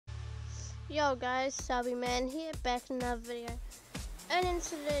Yo guys, Salby Man here, back in another video. And in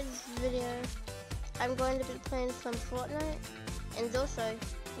today's video, I'm going to be playing some Fortnite. And also,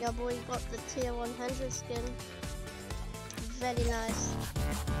 your boy got the tier 100 skin. Very nice.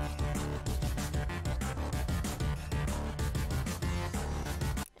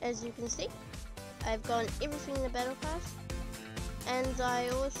 As you can see, I've gotten everything in the battle pass. And I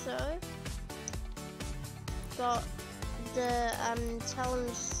also got the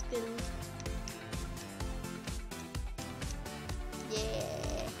challenge skin.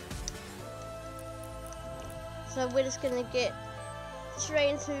 Yeah. So we're just gonna get straight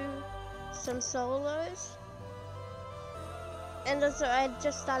into some solos. And also, I had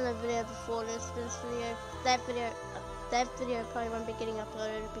just done a video before this video. That video probably won't be getting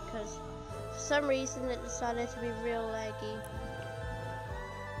uploaded because for some reason it decided to be real laggy.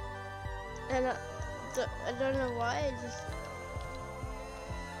 And I don't know why.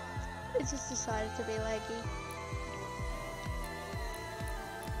 It just decided to be laggy.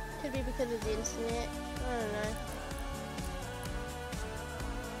 Could be because of the internet. I don't know.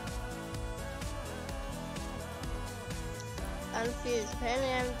 I'm confused. Apparently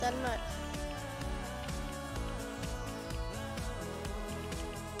I haven't done much.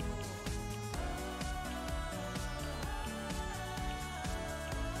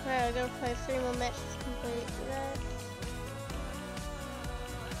 Alright, I'm gonna play 3 more matches to complete that.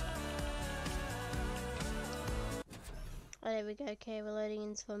 Oh, there we go. Okay, we're loading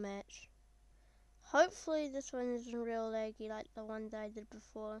into a match. Hopefully this one isn't real laggy like the one that I did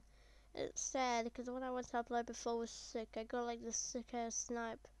before. It's sad because the one I wanted to upload before was sick. I got like this sick ass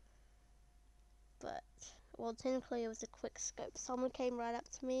snipe. But, well, technically it was a quick scope. Someone came right up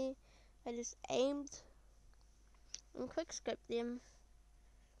to me. I just aimed and quick scoped them.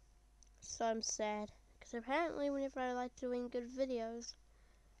 So I'm sad. Because apparently whenever I like doing good videos,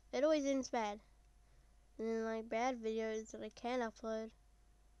 it always ends bad. And then like bad videos that I can upload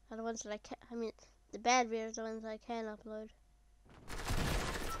are the ones that the bad videos are the ones that I can upload.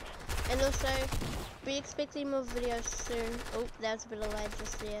 And also, be expecting more videos soon. Oh, that was a bit of lag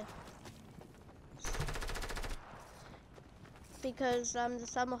just there. Because the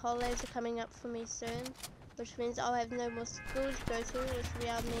summer holidays are coming up for me soon, which means I'll have no more school to go to, which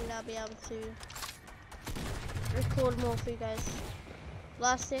will mean I'll be able to record more for you guys.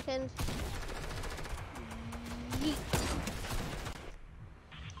 Last second. Yeet.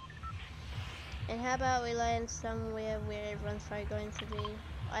 And how about we land somewhere where everyone's probably going to be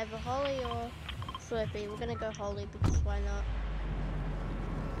either Holly or Slurpee. We're gonna go Holly because why not?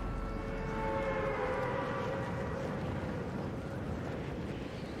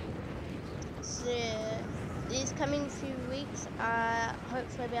 So these coming few weeks,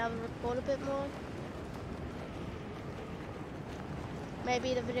 hopefully I'll be able to record a bit more.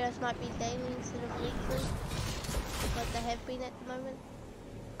 Maybe the videos might be daily instead of weekly, like they have been at the moment.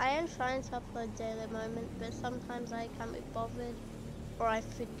 I am trying to upload daily at the moment, but sometimes I can't be bothered, or I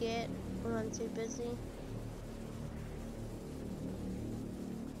forget when I'm too busy.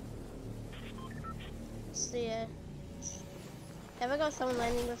 So yeah. Have I got someone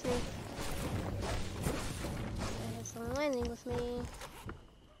landing with me? I have someone landing with me.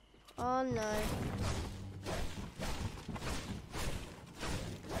 Oh no.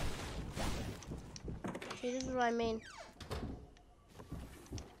 See, this is what I mean.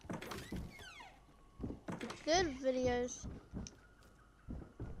 Good videos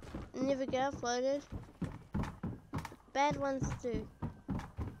never get uploaded. Bad ones do.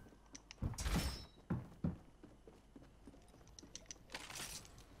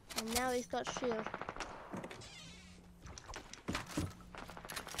 And now he's got shield.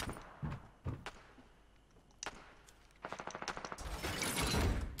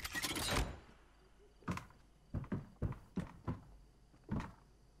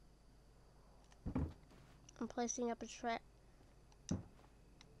 I'm placing up a trap.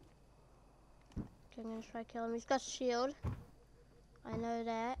 Okay, I'm gonna try kill him. He's got shield. I know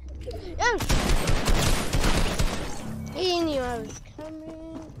that. Oh! He knew I was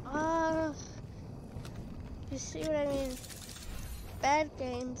coming. You see what I mean? Bad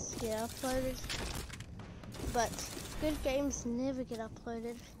games get uploaded, but good games never get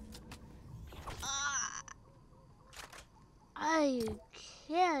uploaded. Are you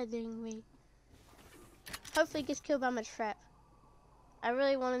kidding me? Hopefully he gets killed by my trap. I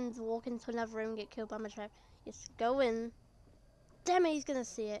really want him to walk into another room and get killed by my trap. Just go in. Damn it, he's gonna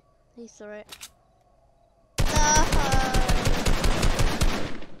see it. He saw it.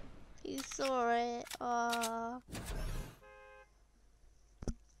 He saw it.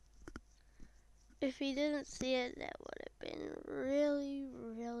 If he didn't see it, that would have been really,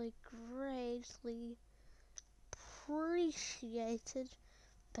 really great. greatly appreciated.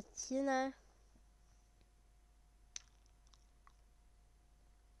 But you know,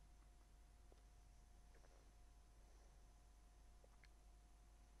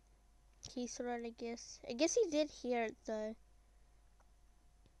 he saw it, I guess. I guess he did hear it though,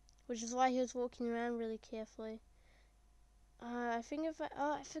 which is why he was walking around really carefully. I think if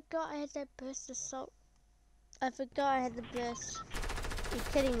I forgot I had that burst assault. I forgot I had the burst. You're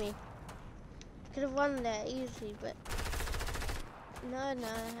kidding me. Could have won that easy, but no,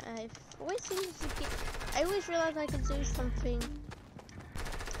 I always seem to get. I always realize I can do something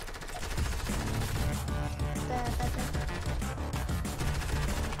bad.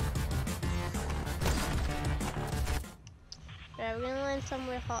 Right, we're gonna land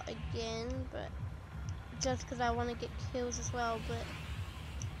somewhere hot again, but just because I want to get kills as well.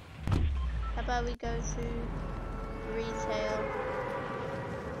 But how about we go to retail?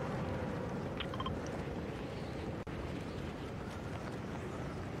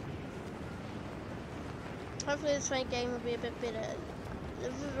 Hopefully this rank game will be a bit better.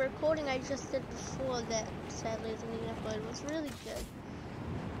 The recording I just did before that sadly isn't even uploaded was really good.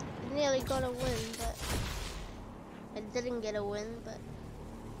 I nearly got a win, but I didn't get a win, but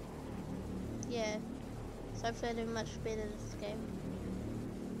yeah. So hopefully I do much better this game.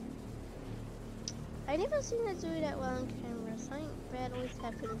 I never seem to do that well on camera. Something bad always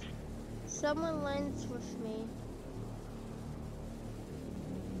happens. Someone lands with me.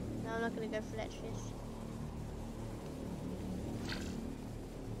 No, I'm not gonna go for that chest.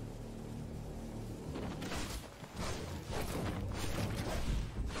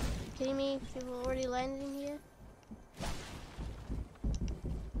 Kidding me? People already landed in here?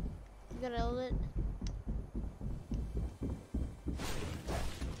 You gotta hold it.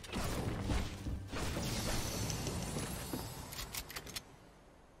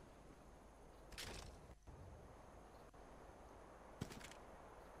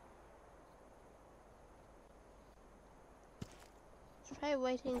 Try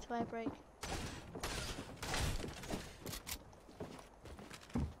waiting until I break.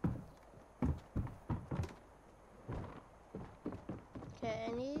 Okay,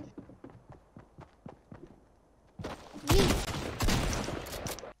 I need... Yeet!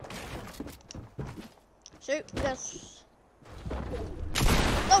 Shoot, yes.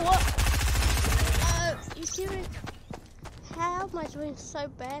 Oh, what? Oh, you serious? How am I doing so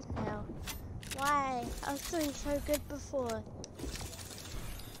bad now? Why? I was doing so good before.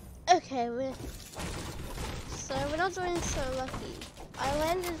 Okay, we're not doing so lucky. I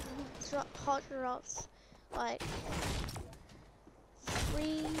landed hot drops like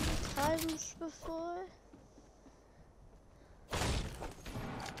 3 times before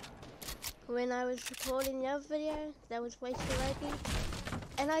when I was recording the other video. That was way too laggy,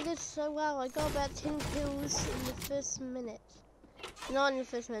 and I did so well. I got about 10 kills in the first minute. Not in the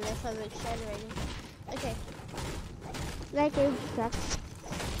first minute, that's I'm exaggerating. Okay, that game sucks.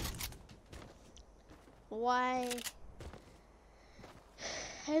 Why?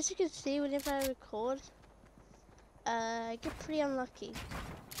 As you can see, whenever I record, I get pretty unlucky.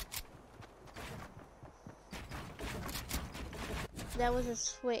 That was a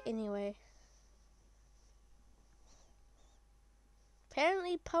sweat anyway.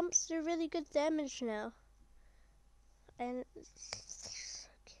 Apparently pumps do really good damage now. And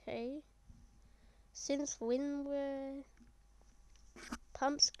okay. Since when were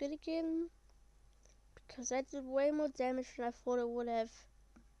pumps good again? Because that did way more damage than I thought it would have.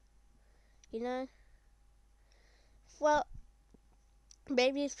 You know? Well,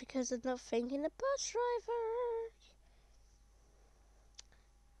 maybe it's because I'm not thinking the bus driver.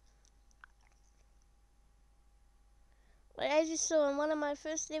 Like, as you saw in one of my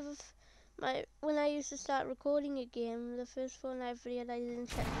first ever, when I used to start recording again, the first Fortnite video that I did in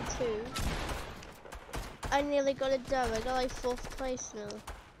chapter 2, I nearly got it done. I got like 4th place now.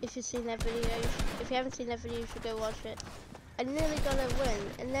 If you've seen that video, if you haven't seen that video, you should go watch it. I nearly got a win,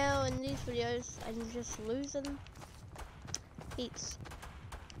 and now in these videos, I'm just losing heaps.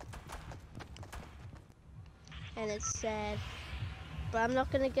 And it's sad. But I'm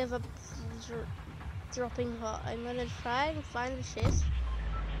not gonna give up dropping hot. I'm gonna try and find the chest.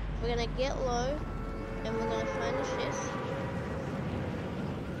 We're gonna get low, and we're gonna find the chest.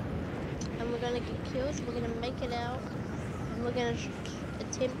 And we're gonna get kills, we're gonna make it out, and we're gonna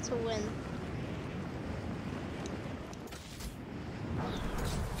attempt to win.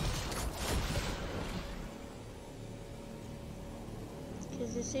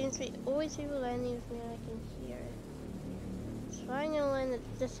 Because there seems to be always people landing with me and I can hear it. So I'm gonna land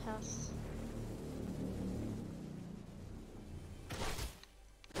at this house.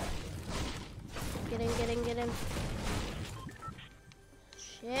 him.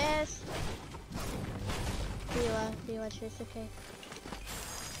 Yes. Here you are, Chase, okay.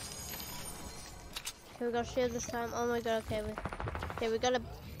 Okay, we got shield this time. Oh my god, okay, we got a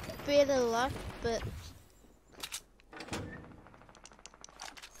bit of luck, but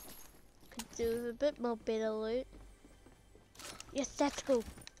could do with a bit more better loot. Yes, that's cool.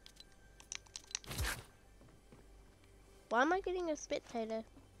 Why am I getting a spectator?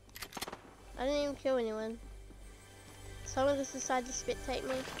 I didn't even kill anyone. Someone just decided to spectate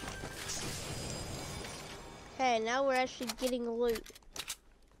me. Okay, now we're actually getting loot.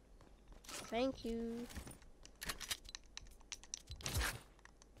 Thank you.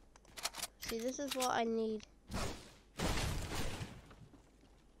 See, this is what I need.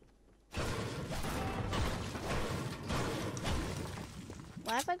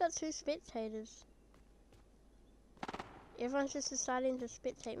 Why have I got 2 spectators? Everyone's just deciding to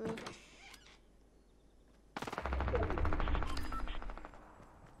spectate me.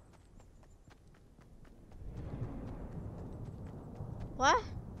 What?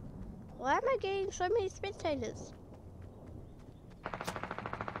 Why am I getting so many spectators?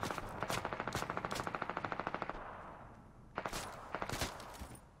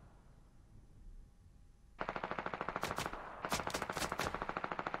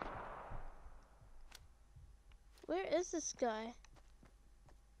 Where is this guy?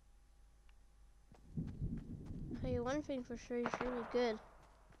 Hey, one thing for sure, he's really good.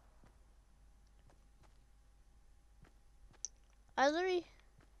 I literally...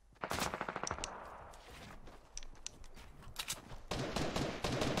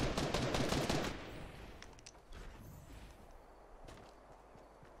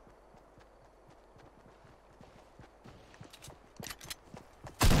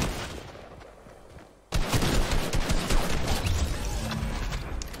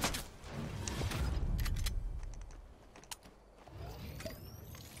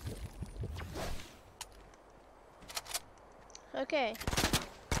 Okay.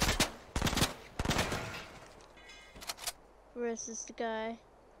 Where is this guy?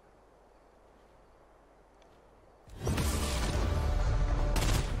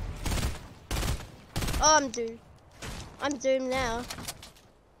 Oh, I'm doomed. I'm doomed now.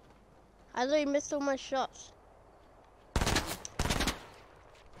 I literally missed all my shots.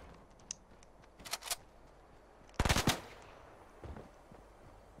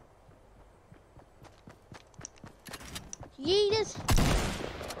 Yeetus!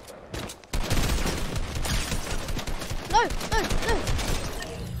 No! No! No!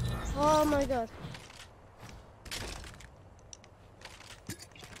 Oh my god.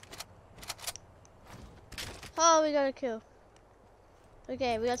 Oh, we got a kill.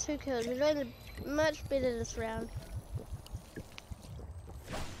 Okay, we got 2 kills. We're doing much better this round.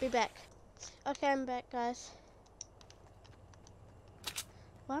 Be back. Okay, I'm back, guys.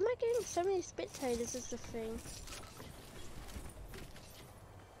 Why am I getting so many spectators is the thing?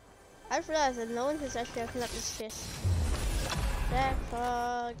 I just realized that no one has actually opened up this chest. That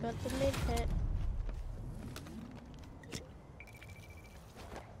far, got the mid hit.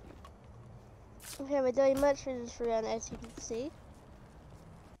 Okay, we're doing much for this round, as you can see.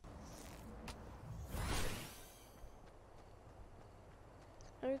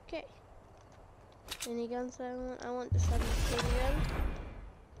 Okay. Any guns I want? I want the 760 gun.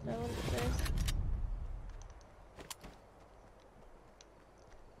 So I want the first.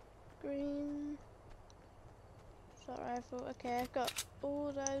 Green. Assault rifle. Okay, I've got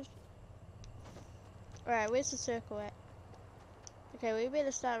all those. Alright, where's the circle at? Okay, we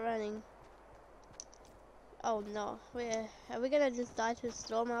better start running. Oh no, are we gonna just die to a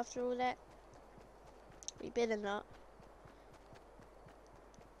storm after all that? We better not.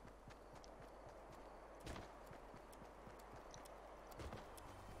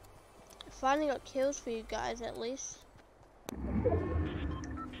 Finally got kills for you guys at least.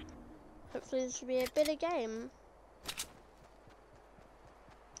 Hopefully this will be a better game.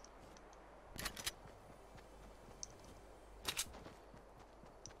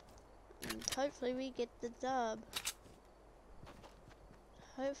 And hopefully we get the dub.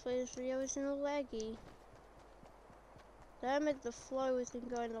 Hopefully this video isn't all laggy. Damn it, the flow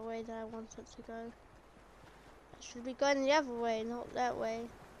isn't going the way that I want it to go. It should be going the other way, not that way.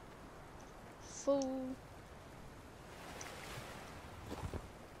 Fool.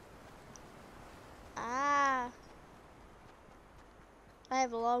 Ah. I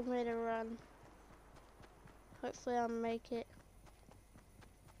have a long way to run. Hopefully I'll make it.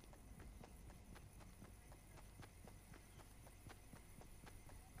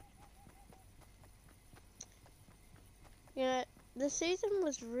 You know, the season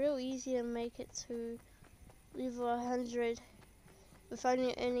was real easy to make it to. level 100 with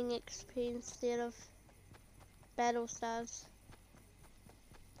only earning XP instead of battle stars.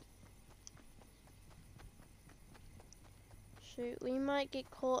 Shoot, we might get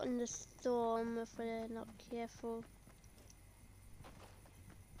caught in the storm if we're not careful.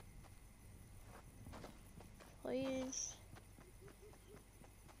 Please.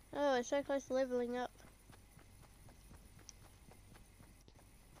 Oh, we're so close to leveling up.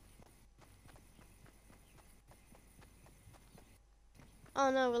 Oh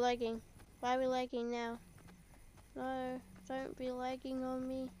no, we're lagging. Why are we lagging now? No, don't be lagging on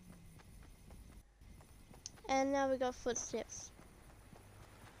me. And now we got footsteps.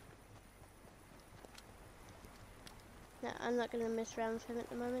 No, I'm not gonna mess around with him at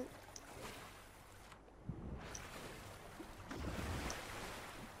the moment.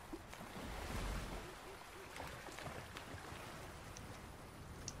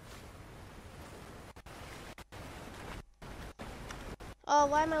 Oh,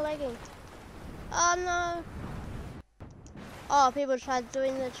 why am I lagging? Oh no! Oh, people tried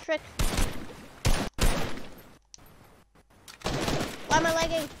doing the trick. Why am I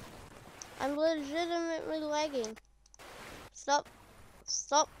lagging? I'm legitimately lagging. Stop.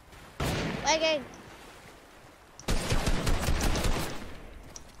 Stop. Lagging.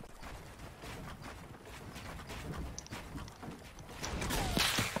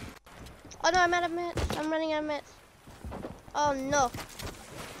 Oh no, I'm out of mats. I'm running out of mats. Oh no.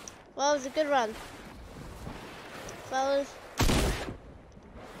 Well, it was a good run, fellas.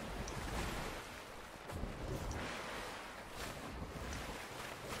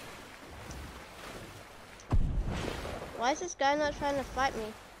 Why is this guy not trying to fight me?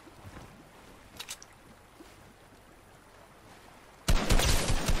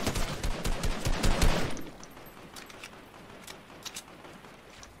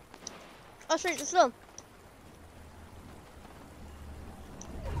 Oh shoot, the storm.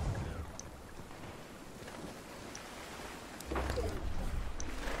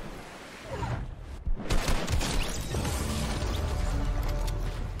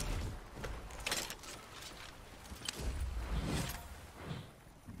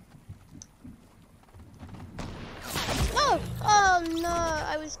 Oh no,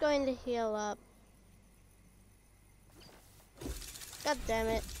 I was going to heal up. God damn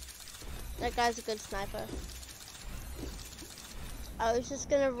it. That guy's a good sniper. I was just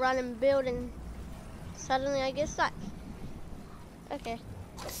gonna run and build and suddenly I get stuck. Okay.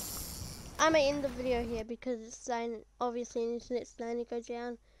 I'm gonna end the video here because it's starting, obviously the internet's starting to go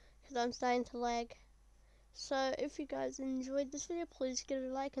down because I'm starting to lag. So if you guys enjoyed this video, please give it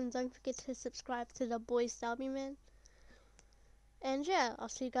a like and don't forget to subscribe to the boy Salby Man. And yeah, I'll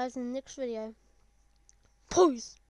see you guys in the next video. Peace!